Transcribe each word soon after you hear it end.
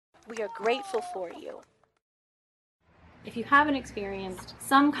We are grateful for you. If you haven't experienced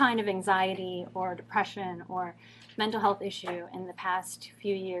some kind of anxiety or depression or mental health issue in the past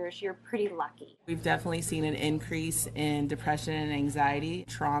few years, you're pretty lucky. We've definitely seen an increase in depression and anxiety,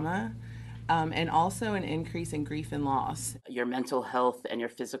 trauma, and also an increase in grief and loss. Your mental health and your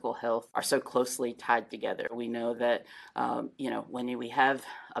physical health are so closely tied together. We know that, when we have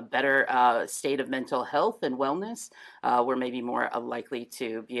a better state of mental health and wellness, we're maybe more likely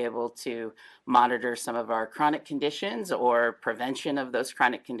to be able to monitor some of our chronic conditions or prevention of those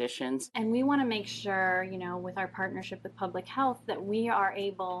chronic conditions. And we want to make sure, with our partnership with public health, that we are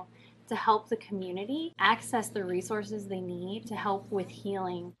able to help the community access the resources they need to help with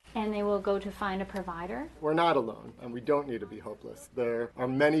healing. And they will go to find a provider. We're not alone, and we don't need to be hopeless. There are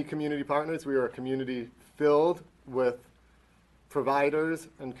many community partners. We are a community filled with providers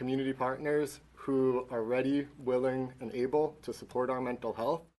and community partners who are ready, willing, and able to support our mental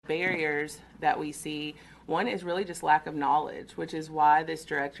health. Barriers that we see, one is really just lack of knowledge, which is why this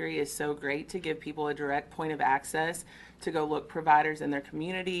directory is so great, to give people a direct point of access to go look providers in their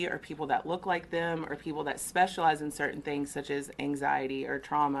community, or people that look like them, or people that specialize in certain things such as anxiety or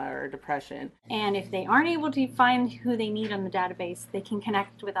trauma or depression. And if they aren't able to find who they need on the database, they can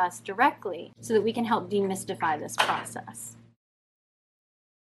connect with us directly so that we can help demystify this process.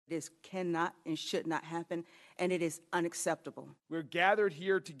 This cannot and should not happen, and it is unacceptable. We're gathered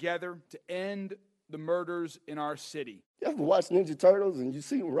here together to end the murders in our city. You ever watch Ninja Turtles and you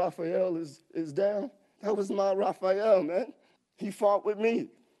see Raphael is down? That was my Raphael, man. He fought with me.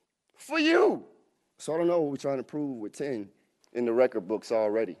 For you. So I don't know what we're trying to prove with 10 in the record books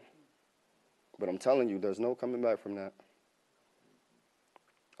already. But I'm telling you, there's no coming back from that.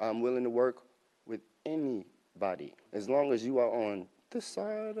 I'm willing to work with anybody as long as you are on this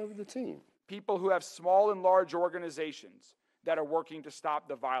side of the team. People who have small and large organizations that are working to stop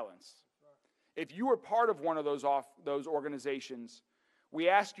the violence. If you are part of one of those organizations, we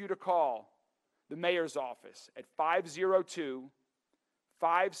ask you to call the mayor's office at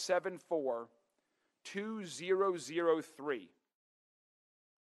 502-574-2003.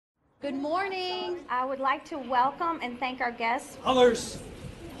 Good morning. I would like to welcome and thank our guests. Colors,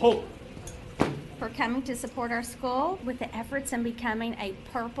 hope. For coming to support our school with the efforts in becoming a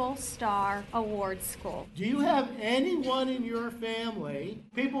Purple Star Award school. Do you have anyone in your family,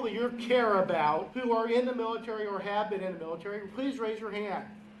 people that you care about, who are in the military or have been in the military? Please raise your hand.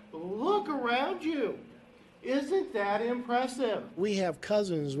 Look around you. Isn't that impressive? We have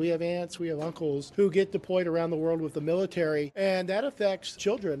cousins, we have aunts, we have uncles who get deployed around the world with the military, and that affects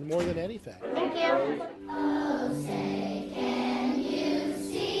children more than anything. Thank you. Oh, say, can you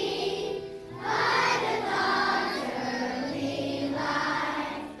see by the dawn's early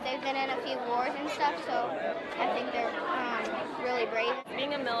light? They've been in a few wars and stuff, so I think they're really brave.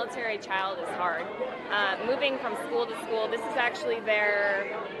 Being a military child is hard. Moving from school to school, this is actually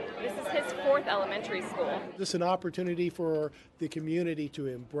this is his 4th elementary school. This is an opportunity for the community to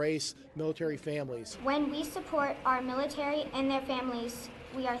embrace military families. When we support our military and their families,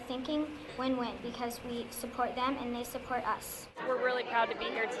 we are thinking win-win because we support them and they support us. We're really proud to be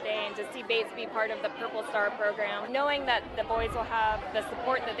here today and to see Bates be part of the Purple Star program. Knowing that the boys will have the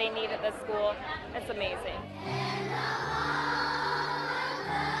support that they need at this school, it's amazing.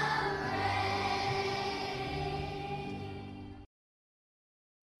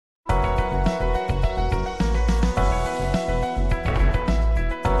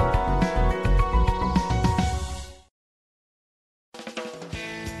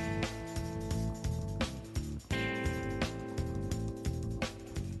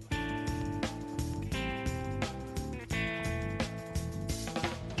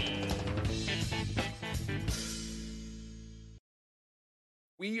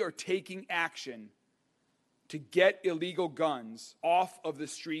 We are taking action to get illegal guns off of the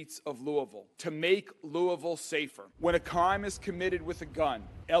streets of Louisville, to make Louisville safer. When a crime is committed with a gun,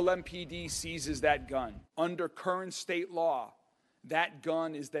 LMPD seizes that gun. Under current state law, that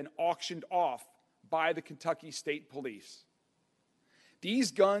gun is then auctioned off by the Kentucky State Police.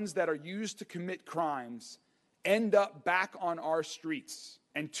 These guns that are used to commit crimes end up back on our streets.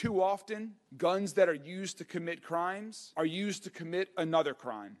 And too often, guns that are used to commit crimes are used to commit another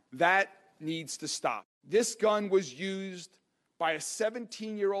crime. That needs to stop. This gun was used by a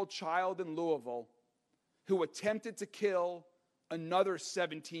 17-year-old child in Louisville who attempted to kill another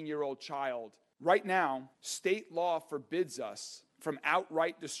 17-year-old child. Right now, state law forbids us from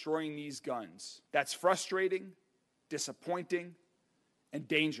outright destroying these guns. That's frustrating, disappointing, and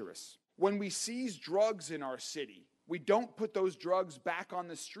dangerous. When we seize drugs in our city, we don't put those drugs back on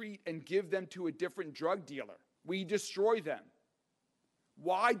the street and give them to a different drug dealer. We destroy them.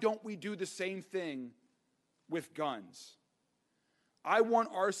 Why don't we do the same thing with guns? I want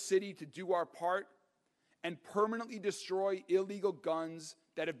our city to do our part and permanently destroy illegal guns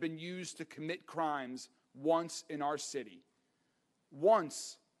that have been used to commit crimes once in our city.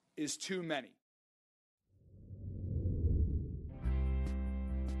 Once is too many.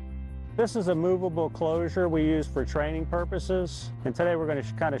 This is a movable closure we use for training purposes, and today we're going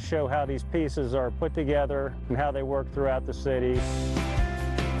to kind of show how these pieces are put together and how they work throughout the city.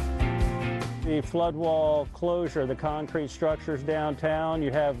 The flood wall closure, the concrete structures downtown, you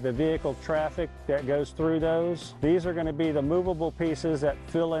have the vehicle traffic that goes through those. These are going to be the movable pieces that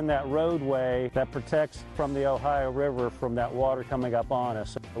fill in that roadway that protects from the Ohio River from that water coming up on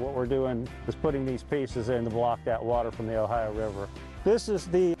us. So what we're doing is putting these pieces in to block that water from the Ohio River. This is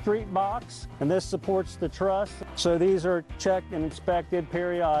the street box, and this supports the truss. So these are checked and inspected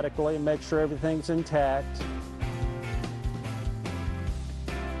periodically and make sure everything's intact.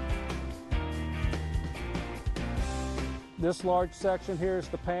 This large section here is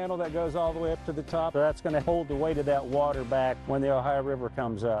the panel that goes all the way up to the top. That's going to hold the weight of that water back when the Ohio River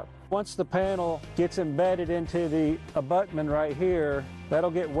comes up. Once the panel gets embedded into the abutment right here, that'll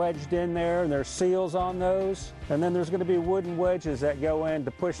get wedged in there, and there's seals on those. And then there's going to be wooden wedges that go in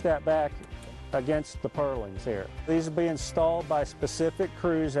to push that back against the purlins here. These will be installed by specific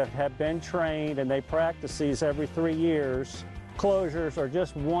crews that have been trained, and they practice these every 3 years. Closures are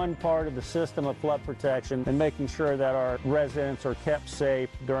just one part of the system of flood protection and making sure that our residents are kept safe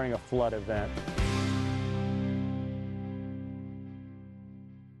during a flood event.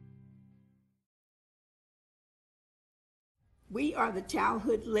 We are the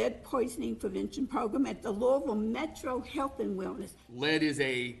Childhood Lead Poisoning Prevention Program at the Louisville Metro Health and Wellness. Lead is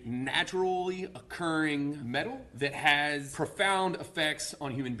a naturally occurring metal that has profound effects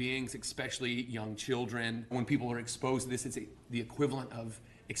on human beings, especially young children. When people are exposed to this, it's the equivalent of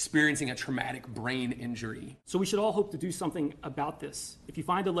experiencing a traumatic brain injury. So we should all hope to do something about this. If you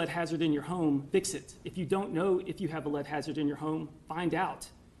find a lead hazard in your home, fix it. If you don't know if you have a lead hazard in your home, find out.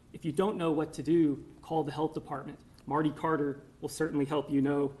 If you don't know what to do, call the health department. Marty Carter will certainly help you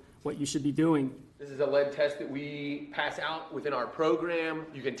know what you should be doing. This is a lead test that we pass out within our program.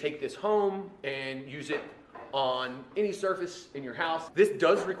 You can take this home and use it on any surface in your house. This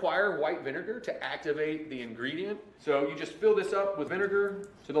does require white vinegar to activate the ingredient. So you just fill this up with vinegar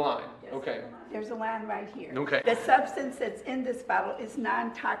to the line. Yes. Okay. There's a line right here. Okay. The substance that's in this bottle is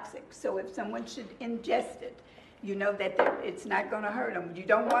non-toxic, so if someone should ingest it, you know that it's not going to hurt them. You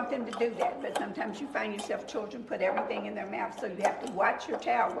don't want them to do that, but sometimes you find yourself children put everything in their mouth, so you have to watch your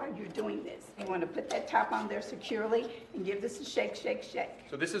child while you're doing this. You want to put that top on there securely and give this a shake, shake, shake.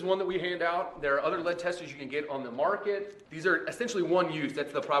 So this is one that we hand out. There are other lead testers you can get on the market. These are essentially one use.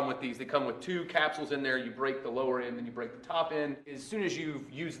 That's the problem with these. They come with 2 capsules in there. You break the lower end, then you break the top end. As soon as you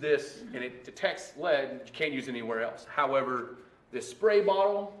use this and it detects lead, you can't use it anywhere else. However, this spray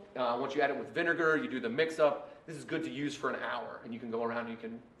bottle, once you add it with vinegar, you do the mix up. This is good to use for an hour, and you can go around and you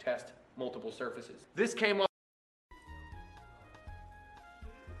can test multiple surfaces. This came off.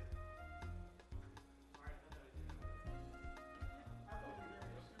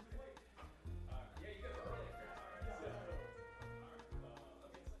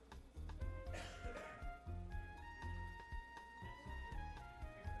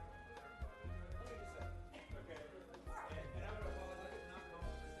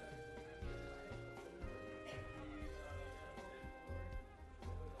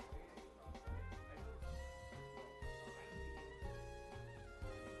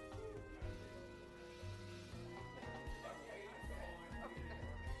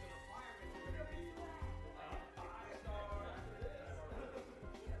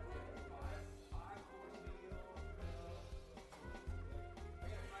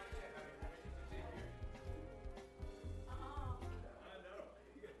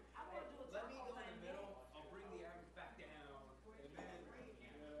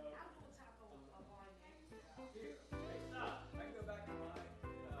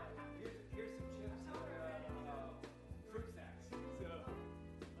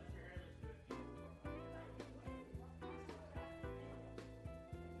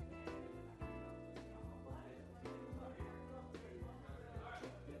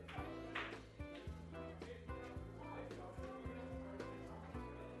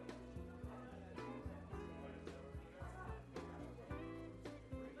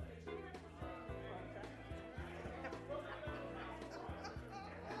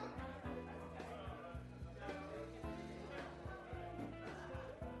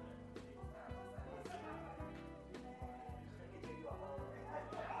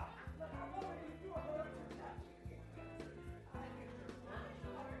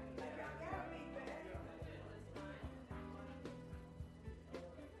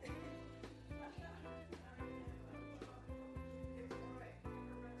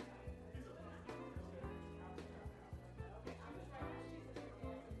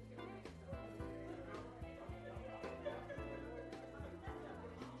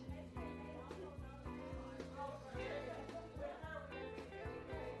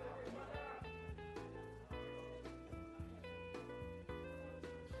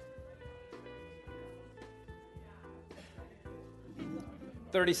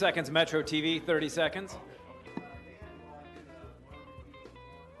 30 seconds, Metro TV, 30 seconds.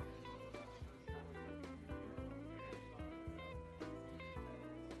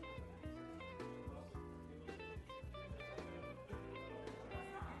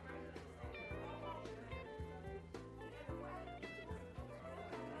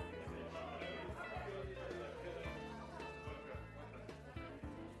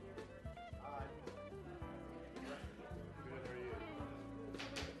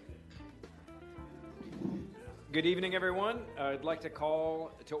 Good evening, everyone. I'd like to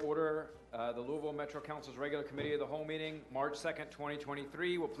call to order the Louisville Metro Council's regular committee of the whole meeting, March 2nd,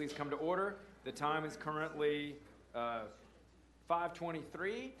 2023. Will please come to order. The time is currently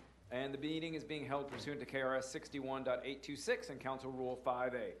 5:23, and the meeting is being held pursuant to KRS 61.826 and Council Rule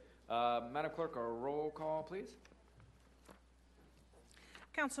 5A. Madam Clerk, a roll call, please.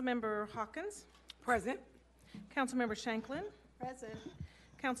 Councilmember Hawkins. Present. Councilmember Shanklin. Present.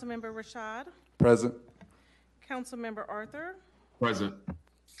 Councilmember Rashad. Present. Councilmember Arthur. Present.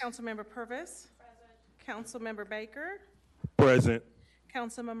 Councilmember Purvis. Present. Councilmember Baker. Present.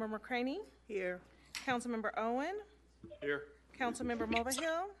 Councilmember McCraney. Here. Councilmember Owen. Here. Councilmember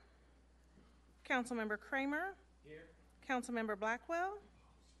Mulvihill. Councilmember Kramer. Here. Councilmember Blackwell.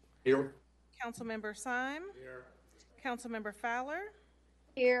 Here. Councilmember Syme. Here. Councilmember Fowler.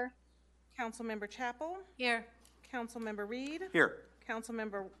 Here. Councilmember Chappell. Here. Councilmember Reed. Here.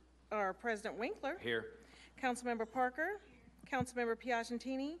 Councilmember President Winkler. Here. Councilmember Parker. Councilmember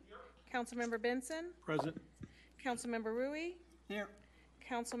Piagentini. Councilmember Benson. Present. Councilmember Rui. Here.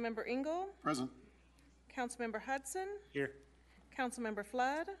 Councilmember Engel. Present. Councilmember Hudson. Here. Councilmember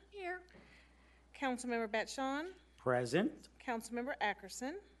Flood. Here. Councilmember Batchon. Present. Councilmember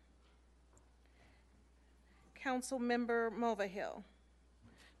Ackerson. Councilmember Mulvihill.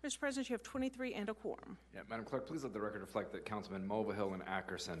 Mr. President, you have 23 and a quorum. Yeah, Madam Clerk, please let the record reflect that Councilman Mulvihill and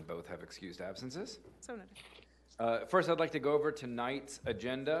Ackerson both have excused absences. So noted. First, I'd like to go over tonight's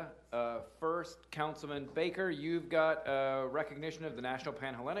agenda. First, Councilman Baker, you've got recognition of the National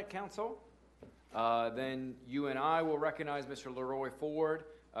Panhellenic Council. Then you and I will recognize Mr. Leroy Ford,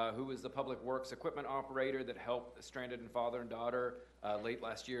 who is the public works equipment operator that helped the stranded and father and daughter late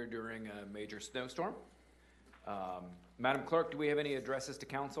last year during a major snowstorm. Madam Clerk, do we have any addresses to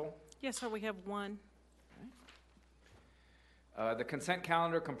council? Yes, sir, we have one. The consent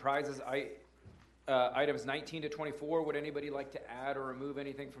calendar comprises items 19 to 24. Would anybody like to add or remove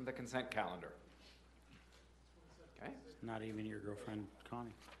anything from the consent calendar? Okay. Not even your girlfriend,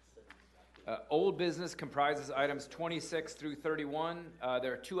 Connie. Old business comprises items 26 through 31.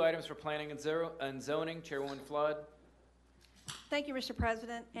 There are 2 items for planning and zoning. Chairwoman Flood. Thank you, Mr.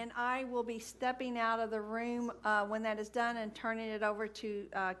 President, and I will be stepping out of the room when that is done and turning it over to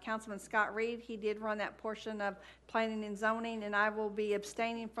Councilman Scott Reed. He did run that portion of planning and zoning, and I will be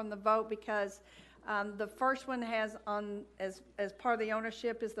abstaining from the vote because the first one has on, as part of the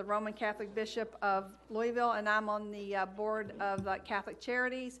ownership, is the Roman Catholic Bishop of Louisville, and I'm on the board of Catholic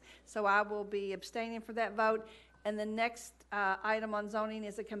Charities, so I will be abstaining for that vote. And the next item on zoning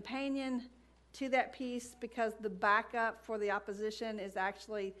is a companion to that piece because the backup for the opposition is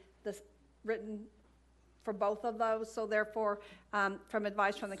actually written for both of those. So therefore, from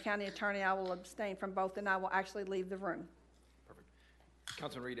advice from the county attorney, I will abstain from both and I will actually leave the room. Perfect.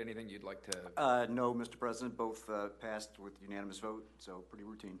 Councilman Reed, anything you'd like to? No, Mr. President, both passed with unanimous vote, so pretty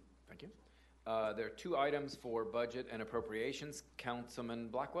routine. Thank you. There are 2 items for budget and appropriations. Councilman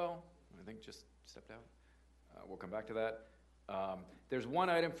Blackwell, I think, just stepped out. We'll come back to that. There's 1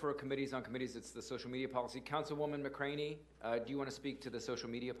 item for committees on committees. It's the social media policy. Councilwoman McCraney, do you want to speak to the social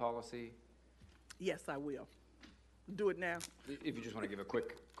media policy? Yes, I will. Do it now. If you just want to give a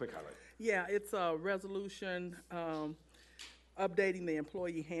quick highlight. Yeah, it's a resolution updating the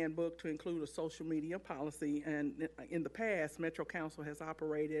employee handbook to include a social media policy. And in the past, Metro Council has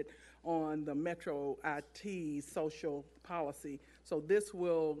operated on the Metro IT social policy. So this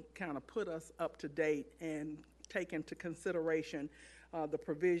will kind of put us up to date and take into consideration the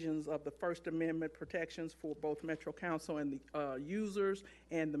provisions of the First Amendment protections for both Metro Council and the users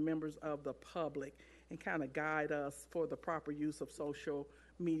and the members of the public, and kind of guide us for the proper use of social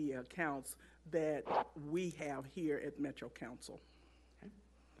media accounts that we have here at Metro Council. Okay,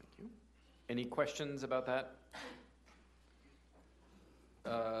 thank you. Any questions about that?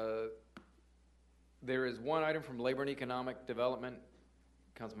 There is 1 item from Labor and Economic Development.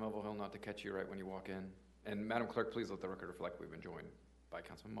 Councilman Mulvihill, not to catch you right when you walk in. And Madam Clerk, please let the record reflect we've been joined by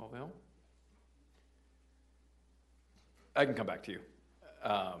Councilman Mulvihill. I can come back to you.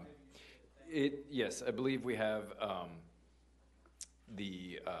 Yes, I believe we have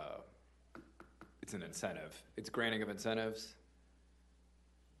it's an incentive. It's granting of incentives.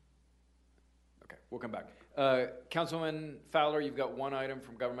 we'll come back. Councilman Fowler, you've got one item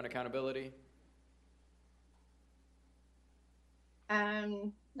from government accountability.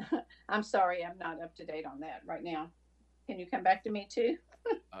 I'm sorry, I'm not up to date on that right now. Can you come back to me too?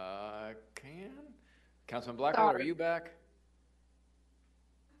 Can? Councilman Blackwell, are you back?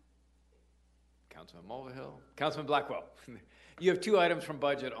 Councilman Mulvihill? Councilman Blackwell, you have two items from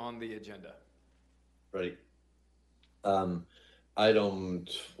budget on the agenda. Ready. Item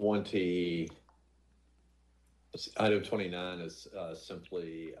 29 is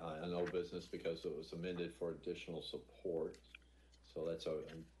simply an old business because it was amended for additional support. So that's a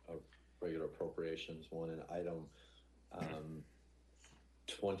regular appropriations one. And item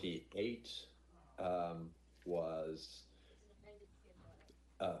 28 was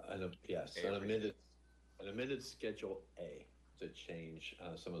an amended Schedule A to change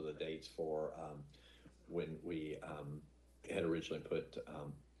some of the dates for when we had originally put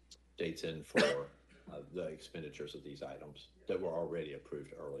dates in for the expenditures of these items that were already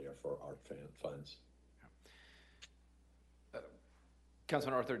approved earlier for art funds.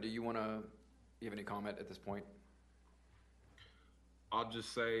 Councilman Arthur, do you have any comment at this point? I'll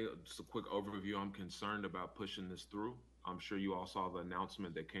just say, just a quick overview. I'm concerned about pushing this through. I'm sure you all saw the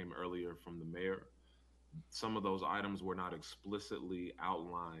announcement that came earlier from the mayor. Some of those items were not explicitly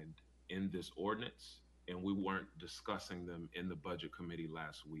outlined in this ordinance, and we weren't discussing them in the budget committee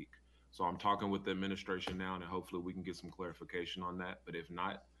last week. So I'm talking with the administration now, and hopefully we can get some clarification on that. But if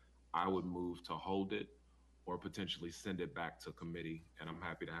not, I would move to hold it or potentially send it back to committee, and I'm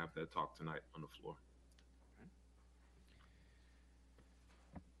happy to have that talk tonight on the floor.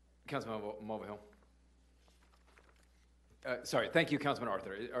 Councilman Mulvihill. Sorry, thank you, Councilman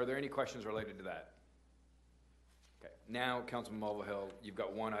Arthur. Are there any questions related to that? Okay, now, Councilman Mulvihill, you've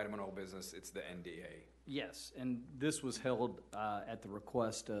got one item on old business. It's the NDA. Yes, and this was held at the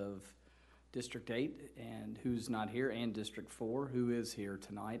request of District 8, and who's not here, and District 4, who is here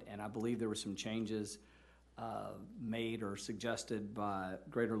tonight. And I believe there were some changes made or suggested by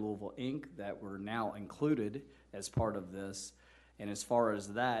Greater Louisville, Inc. that were now included as part of this. And as far as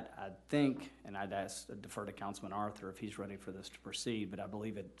that, I think, and I'd defer to Councilman Arthur if he's ready for this to proceed, but I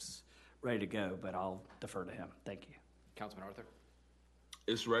believe it's ready to go, but I'll defer to him. Thank you. Councilman Arthur?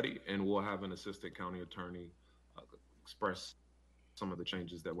 It's ready, and we'll have an assistant county attorney express some of the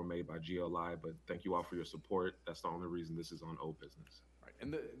changes that were made by GLI, but thank you all for your support. That's the only reason this is on old business. Right,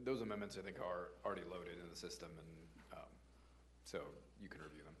 and those amendments, I think, are already loaded in the system, and so you can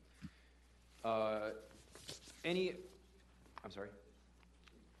review them. I'm sorry?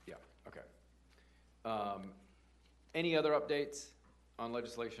 Yeah, okay. Any other updates on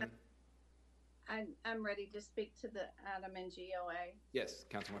legislation? I'm ready to speak to the item in GOA. Yes,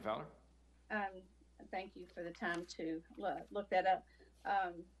 Councilman Fowler? Thank you for the time to look that up.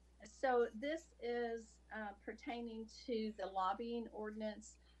 So this is pertaining to the lobbying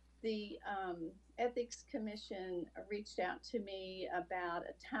ordinance. The Ethics Commission reached out to me about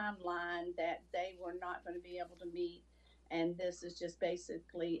a timeline that they were not going to be able to meet, and this is just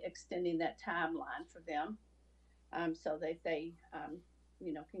basically extending that timeline for them so that they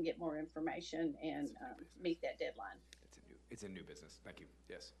can get more information and meet that deadline. It's a new business. Thank you.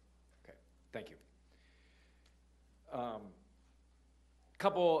 Yes. Okay. Thank you.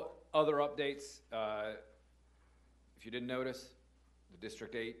 Couple other updates. If you didn't notice, the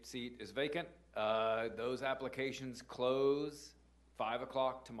District 8 seat is vacant. Those applications close 5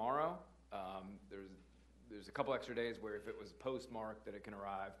 o'clock tomorrow. There's a couple extra days where if it was postmarked that it can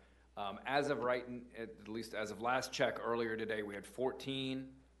arrive. As of at least as of last check earlier today, we had 14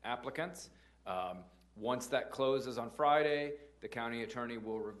 applicants. Once that closes on Friday, the county attorney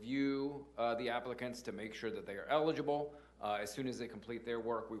will review the applicants to make sure that they are eligible. As soon as they complete their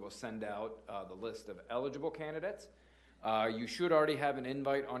work, we will send out the list of eligible candidates. You should already have an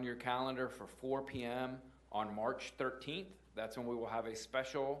invite on your calendar for 4 p.m. on March 13th. That's when we will have a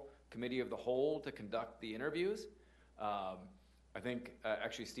special committee of the whole to conduct the interviews. I think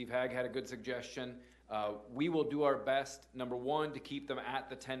actually Steve Hagg had a good suggestion. We will do our best, number one, to keep them at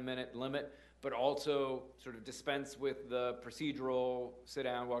the 10-minute limit, but also sort of dispense with the procedural sit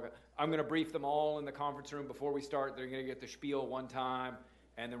down, walk. I'm going to brief them all in the conference room before we start. They're going to get the spiel one time,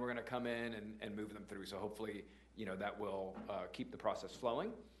 and then we're going to come in and move them through. So hopefully, that will keep the process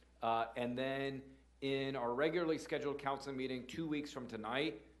flowing. And then in our regularly scheduled council meeting 2 weeks from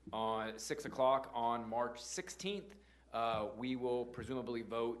tonight on 6 o'clock on March 16th, we will presumably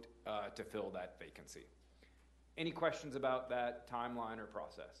vote to fill that vacancy. Any questions about that timeline or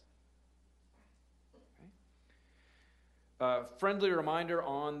process? Okay. Friendly reminder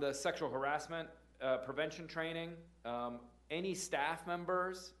on the sexual harassment prevention training. Any staff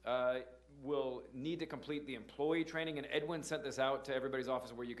members, will need to complete the employee training, and Edwin sent this out to everybody's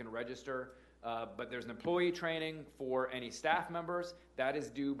office where you can register. But there's an employee training for any staff members. That is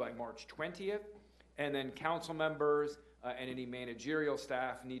due by March 20th. And then council members and any managerial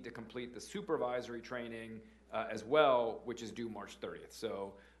staff need to complete the supervisory training as well, which is due March 30th.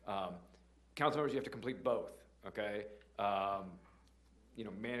 So council members, you have to complete both, okay? You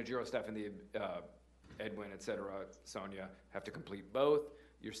know, managerial staff and the Edwin, et cetera, Sonia, have to complete both.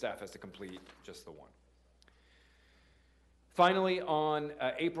 Your staff has to complete just the one. Finally, on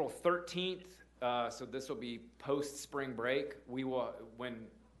April 13th, so this will be post-spring break, we will, when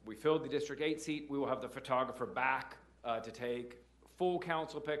we filled the District 8 seat, we will have the photographer back to take full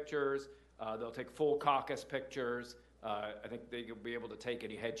council pictures. They'll take full caucus pictures. I think they'll be able to take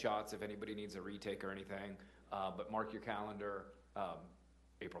any headshots if anybody needs a retake or anything. But mark your calendar,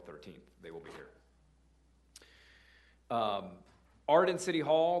 April 13th, they will be here. Art in City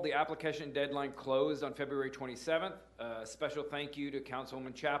Hall, the application deadline closed on February 27th. Special thank you to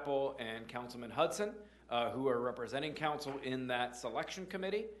Councilwoman Chappell and Councilman Hudson, who are representing council in that selection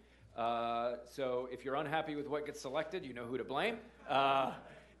committee. So if you're unhappy with what gets selected, you know who to blame.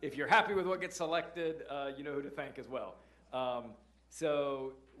 If you're happy with what gets selected, you know who to thank as well.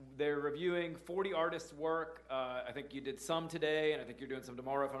 So they're reviewing 40 artists' work. I think you did some today, and I think you're doing some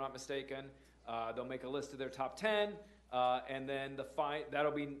tomorrow, if I'm not mistaken. They'll make a list of their top 10. And then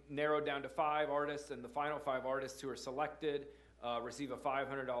that'll be narrowed down to 5 artists, and the final 5 artists who are selected receive a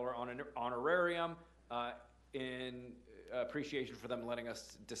 $500 honorarium in appreciation for them letting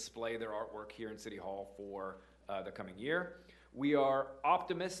us display their artwork here in City Hall for the coming year. We are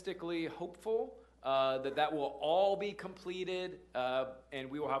optimistically hopeful that will all be completed,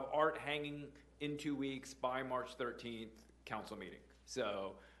 and we will have art hanging in 2 weeks by March 13th council meeting.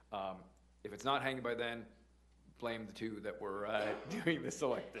 So if it's not hanging by then, blame the 2 that were doing the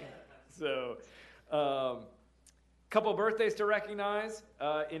selecting. So, couple birthdays to recognize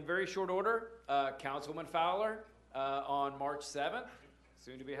in very short order. Councilwoman Fowler on March 7th,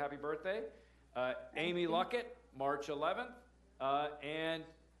 soon to be a happy birthday. Amy Luckett, March 11th. And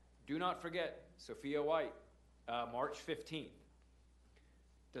do not forget Sophia White, March 15th.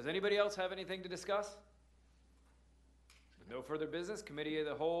 Does anybody else have anything to discuss? With no further business, Committee of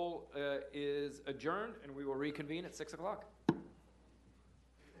the Whole is adjourned, and we will reconvene at 6 o'clock.